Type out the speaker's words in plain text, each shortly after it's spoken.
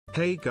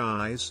Hey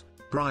guys,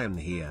 Brian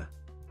here.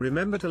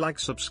 Remember to like,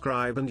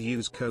 subscribe and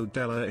use code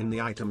Dellor in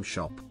the item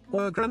shop,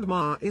 or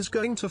grandma is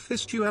going to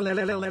fist you. Oh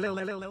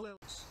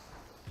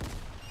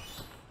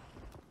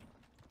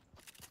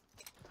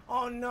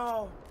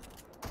no!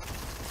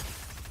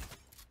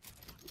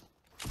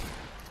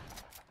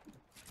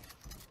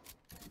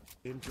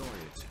 Enjoy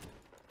it.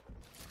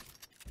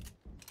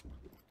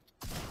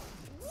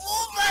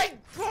 Oh my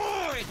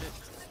god!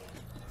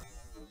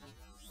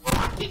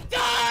 Fucking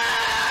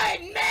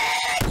done,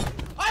 man!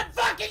 I'm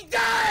fucking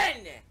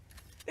done!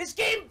 This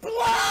game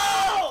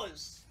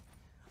blows!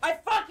 I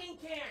fucking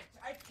can't!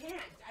 I fucking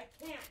can't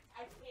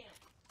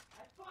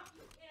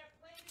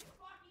play this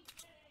fucking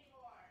shit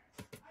anymore!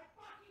 I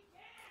fucking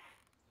can't!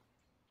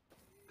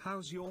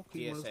 How's your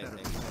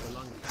chemotherapy PSA. for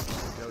lung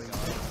cancer going on?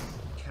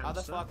 How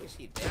the fuck is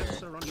he there?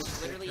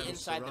 He's literally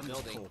inside the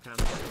building.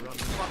 Fucking,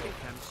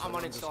 I'm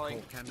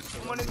uninstalling. I'm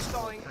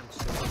uninstalling.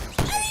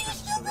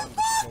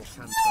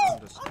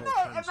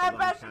 I'm not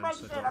breaking my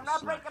shit. I'm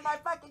not breaking my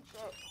fucking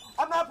shit.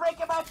 I'm not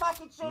breaking my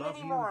fucking shit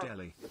anymore. Love you,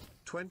 Delhi.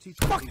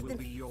 2020 will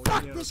be your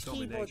year of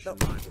domination,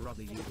 my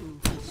brother. You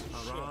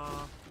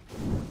hurrah.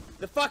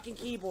 The fucking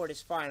keyboard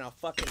is fine. I'll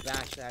fucking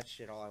bash that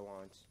shit all I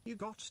want. You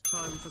got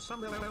time for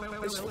some.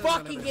 This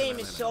fucking game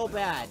is so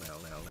bad.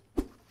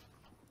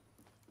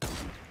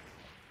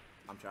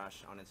 I'm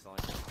trash.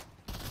 Uninstalling.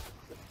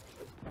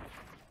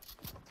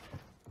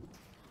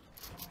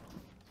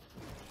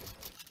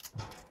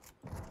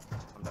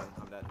 I'm done.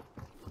 I'm dead.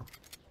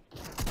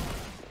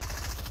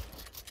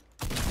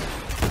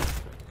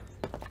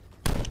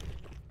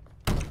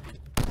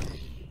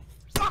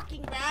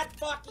 Fucking bad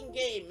fucking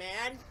game,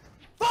 man.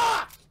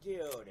 Fuck,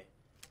 dude.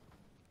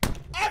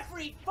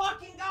 Every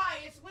fucking guy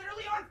is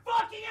literally on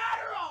fucking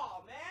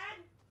Adderall, man.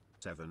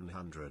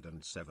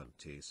 777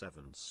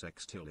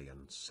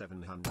 sextillion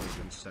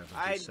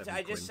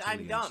 777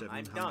 I'm dumb.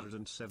 I'm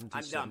dumb.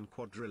 777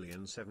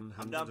 quadrillion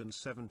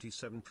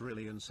 777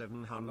 trillion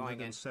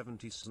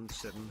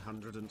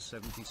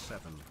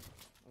 777.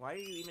 Why are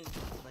you even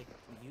like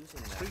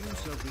using that? Streams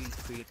so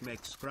beefy it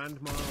makes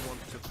grandma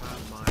want to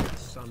pound my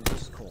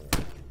son's call.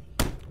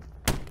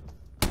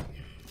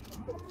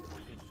 It's so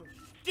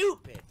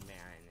stupid,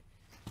 man.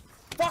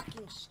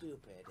 Fucking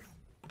stupid.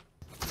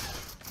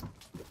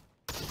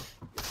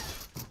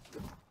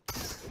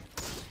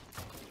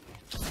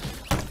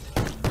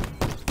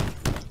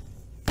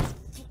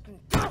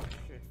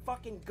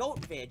 Fucking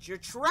goat vid, you're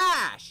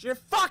trash! You're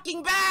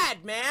fucking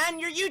bad, man!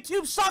 Your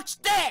YouTube sucks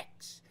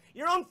dicks!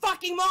 Your own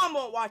fucking mom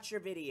won't watch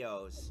your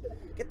videos!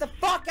 Get the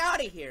fuck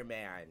out of here,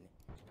 man!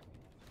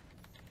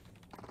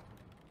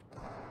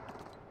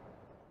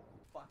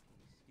 Fucking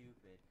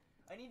stupid.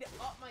 I need to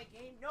up my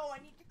game. No, I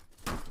need to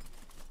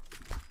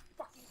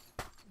fucking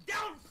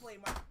downplay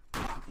my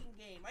fucking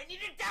game. I need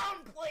to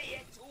downplay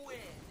it to win!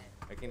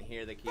 I can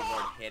hear the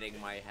keyboard hitting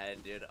my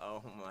head, dude.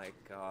 Oh my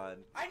god.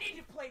 I need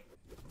to play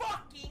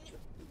fucking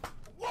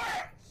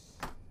worse!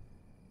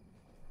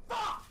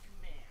 Fuck,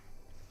 man!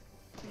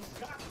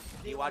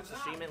 Do you watch the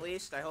stream at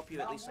least? I hope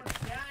you at least like...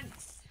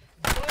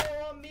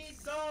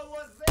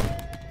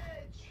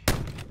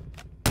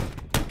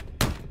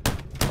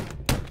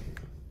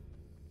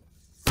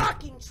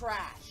 Fucking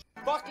trash!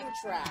 Fucking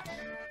trash!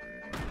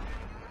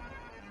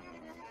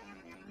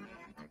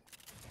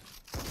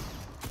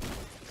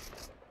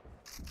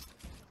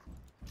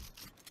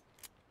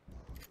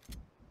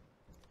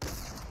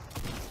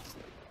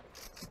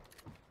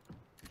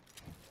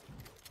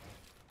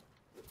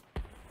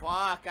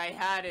 Fuck, I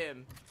had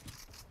him.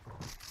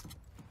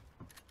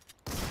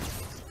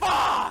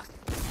 Fuck!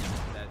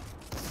 Dead.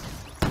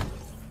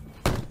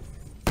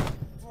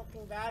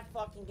 Fucking bad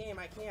fucking game.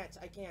 I can't.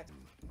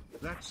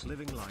 That's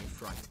living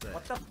life right there.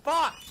 What the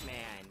fuck,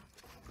 man?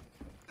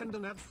 And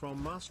an ad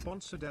from our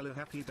sponsor Dellor.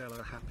 Happy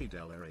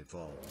Dellor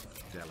Evolve,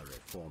 Dellor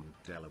Reformed,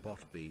 Dellor Bot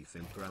Beef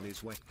in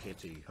Granny's Wet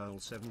Kitty Hole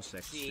 7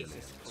 sextillion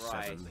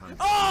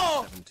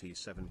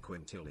 777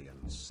 quintillion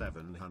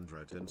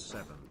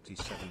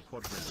 777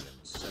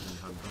 quadrillion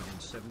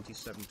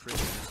 777 trillion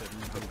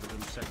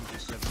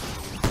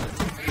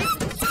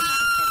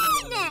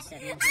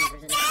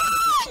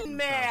 777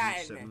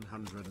 Man!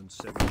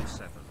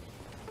 777.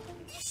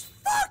 These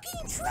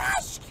fucking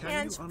trash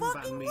cans Can you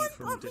unban me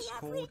from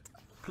Discord?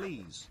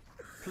 Please.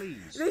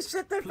 They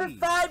sit there for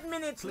 5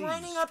 minutes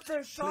lining up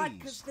their shot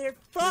because they're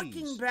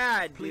fucking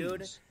bad,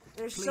 dude.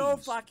 They're so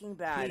fucking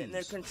bad, and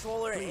their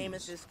controller aim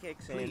assist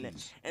kicks in,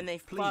 and they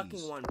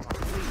fucking won.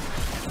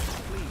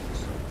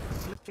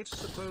 It's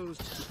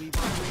supposed to be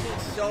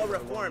so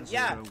reformed.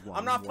 Yeah,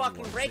 I'm not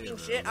fucking breaking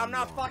shit. I'm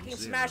not fucking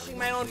smashing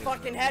my own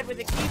fucking head with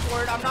a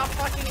keyboard. I'm not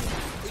fucking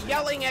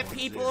yelling at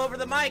people over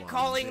the mic,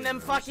 calling them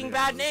fucking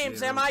bad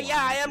names. Am I?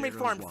 Yeah, I am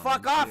reformed.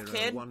 Fuck off,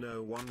 kid.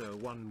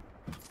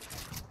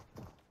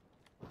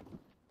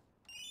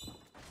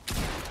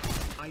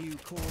 Are you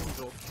corned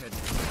or kid?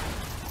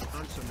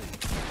 Answer me.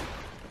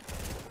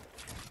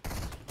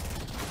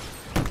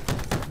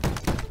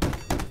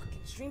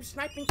 Stream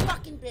stream sniping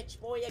fucking bitch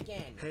boy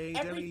again. Hey,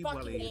 Every Deli, fucking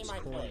well, game it's I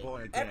corn play.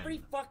 boy again.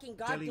 Every fucking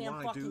Deli, goddamn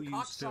why fucking do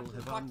you still cocksucking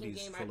have fucking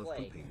undies game I full of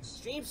play. poopies?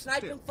 Stream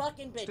sniping Still.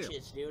 fucking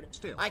bitches, dude.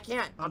 Still. I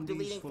can't. I'm Undies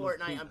deleting full of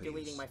Fortnite. I'm poopies.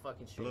 deleting my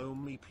fucking stream. Blow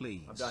me,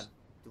 please. I'm done.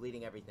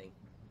 Deleting everything.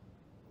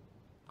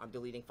 I'm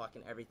deleting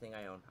fucking everything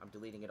I own. I'm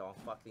deleting it all.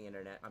 Fuck the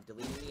internet. I'm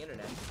deleting the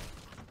internet.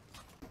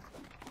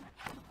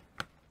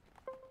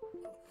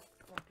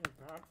 Fucking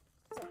bad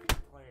fucking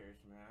players,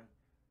 man.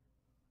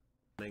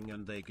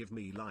 And they give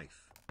me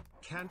life.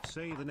 Can't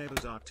say the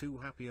neighbors are too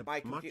happy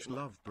about much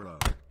love, bro.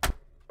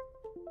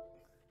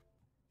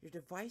 Your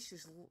device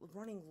is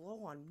running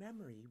low on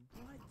memory.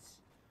 What?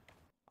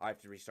 I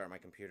have to restart my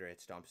computer.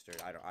 It's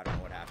dumpstered. I don't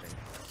know what happened.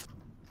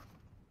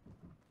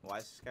 Why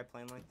is this guy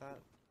playing like that?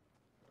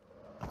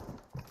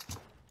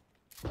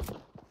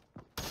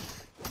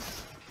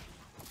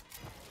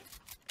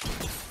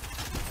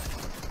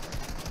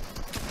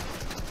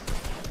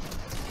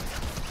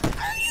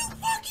 Are you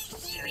fucking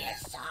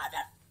serious, son?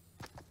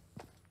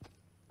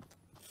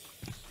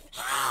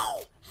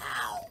 How?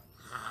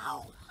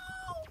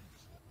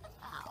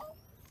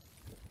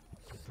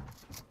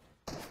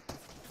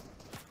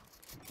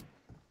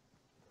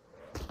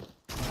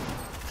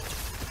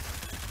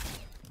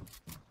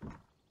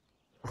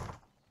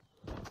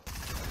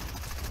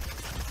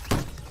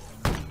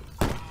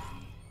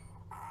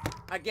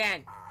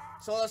 Again.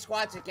 Solo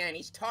squads again.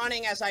 He's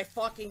taunting as I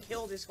fucking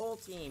killed his whole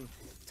team.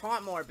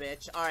 Taunt more,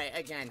 bitch. Alright,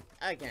 again.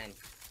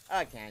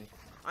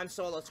 I'm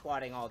solo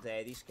squatting all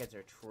day. These kids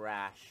are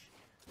trash.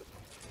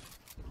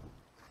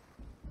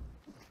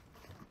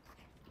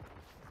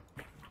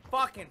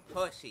 Fucking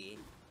pussy.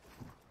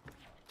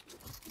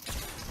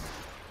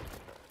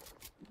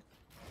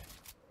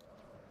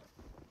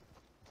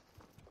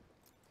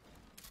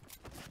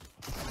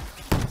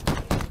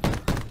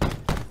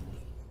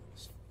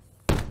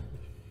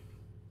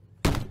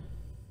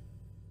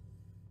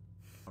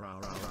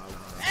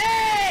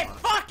 Hey!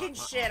 Fucking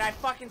shit! I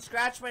fucking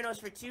scratched my nose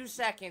for 2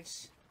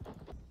 seconds.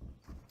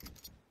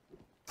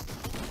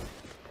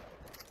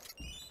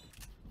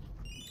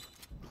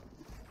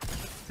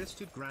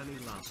 Fisted Granny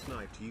last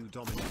night you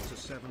dominate a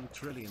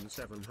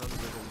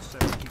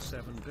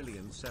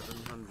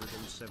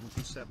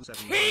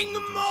 7,777,777,777. King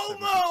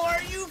Momo!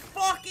 Are you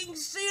fucking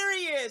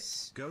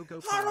serious? Go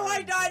How do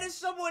I die to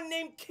someone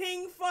named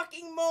King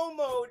fucking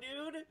Momo,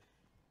 dude?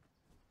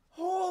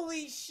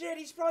 Holy shit,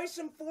 he's probably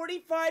some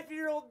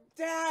 45-year-old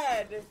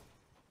dad.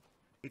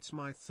 It's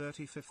my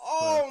 35th birthday.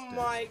 Oh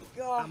my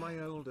god. Am I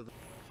older than...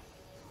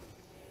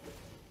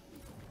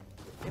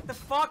 Get the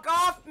fuck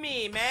off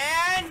me,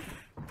 man!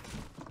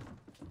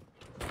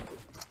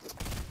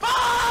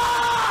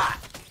 Ah!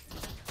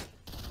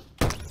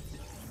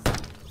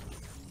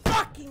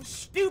 Fucking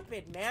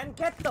stupid, man.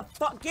 Get the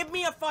fuck... Give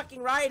me a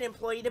fucking Riot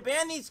employee to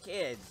ban these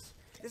kids.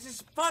 This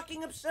is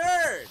fucking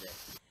absurd.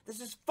 This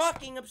is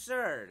fucking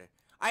absurd.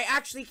 I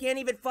actually can't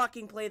even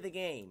fucking play the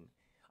game.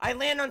 I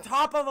land on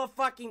top of a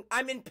fucking...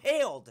 I'm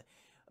impaled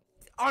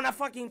on a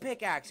fucking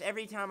pickaxe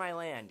every time I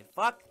land.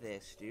 Fuck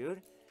this,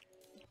 dude.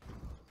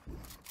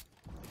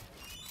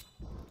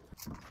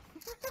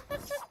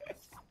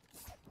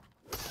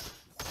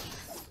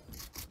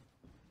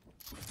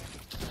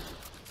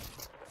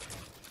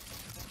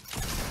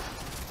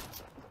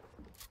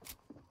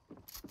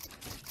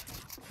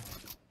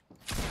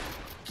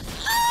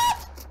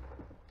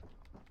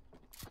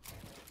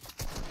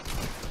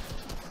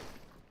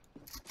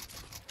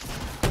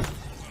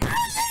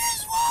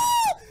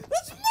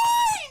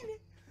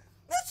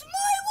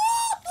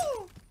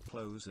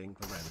 Closing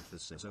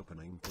parenthesis,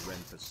 opening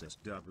parenthesis,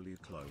 W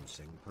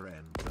closing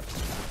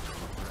parenthesis,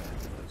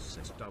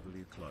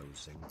 W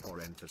closing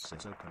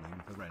parenthesis,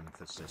 opening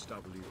parenthesis,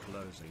 W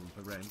closing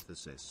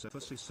parenthesis,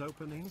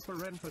 opening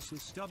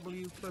parenthesis,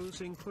 W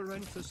closing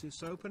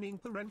parenthesis, opening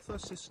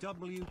parenthesis,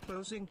 W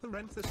closing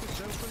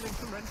parenthesis, opening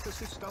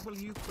parenthesis,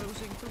 W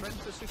closing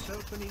parenthesis,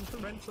 opening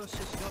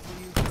parenthesis,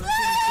 W closing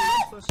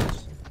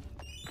parenthesis.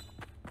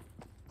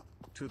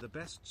 To the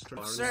best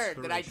absurd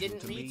that I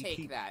didn't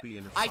retake that.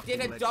 I did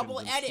a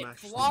double edit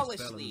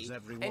flawlessly,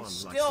 and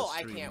still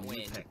I can't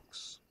win.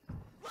 Let's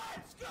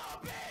go,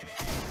 baby!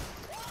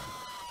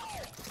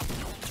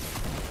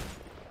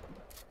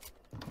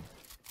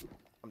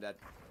 I'm dead.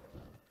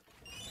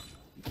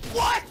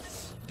 What?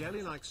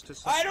 Deli likes to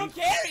I don't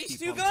care, he's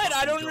too good,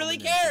 I don't really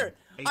care.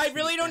 I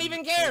really don't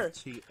even care.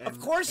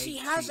 Of course he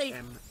has a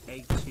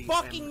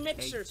fucking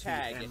mixer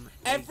tag.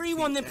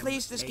 Everyone that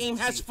plays this game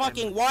has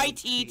fucking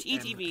YT,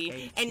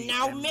 TTV, and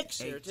now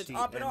mixer to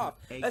top it off.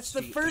 That's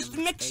the first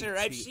mixer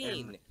I've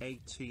seen. I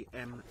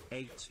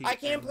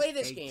can't play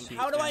this game.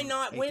 How do I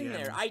not win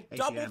there? I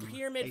double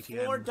pyramid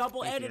floor,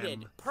 double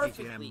edited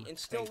perfectly and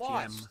still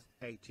lost.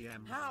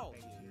 How?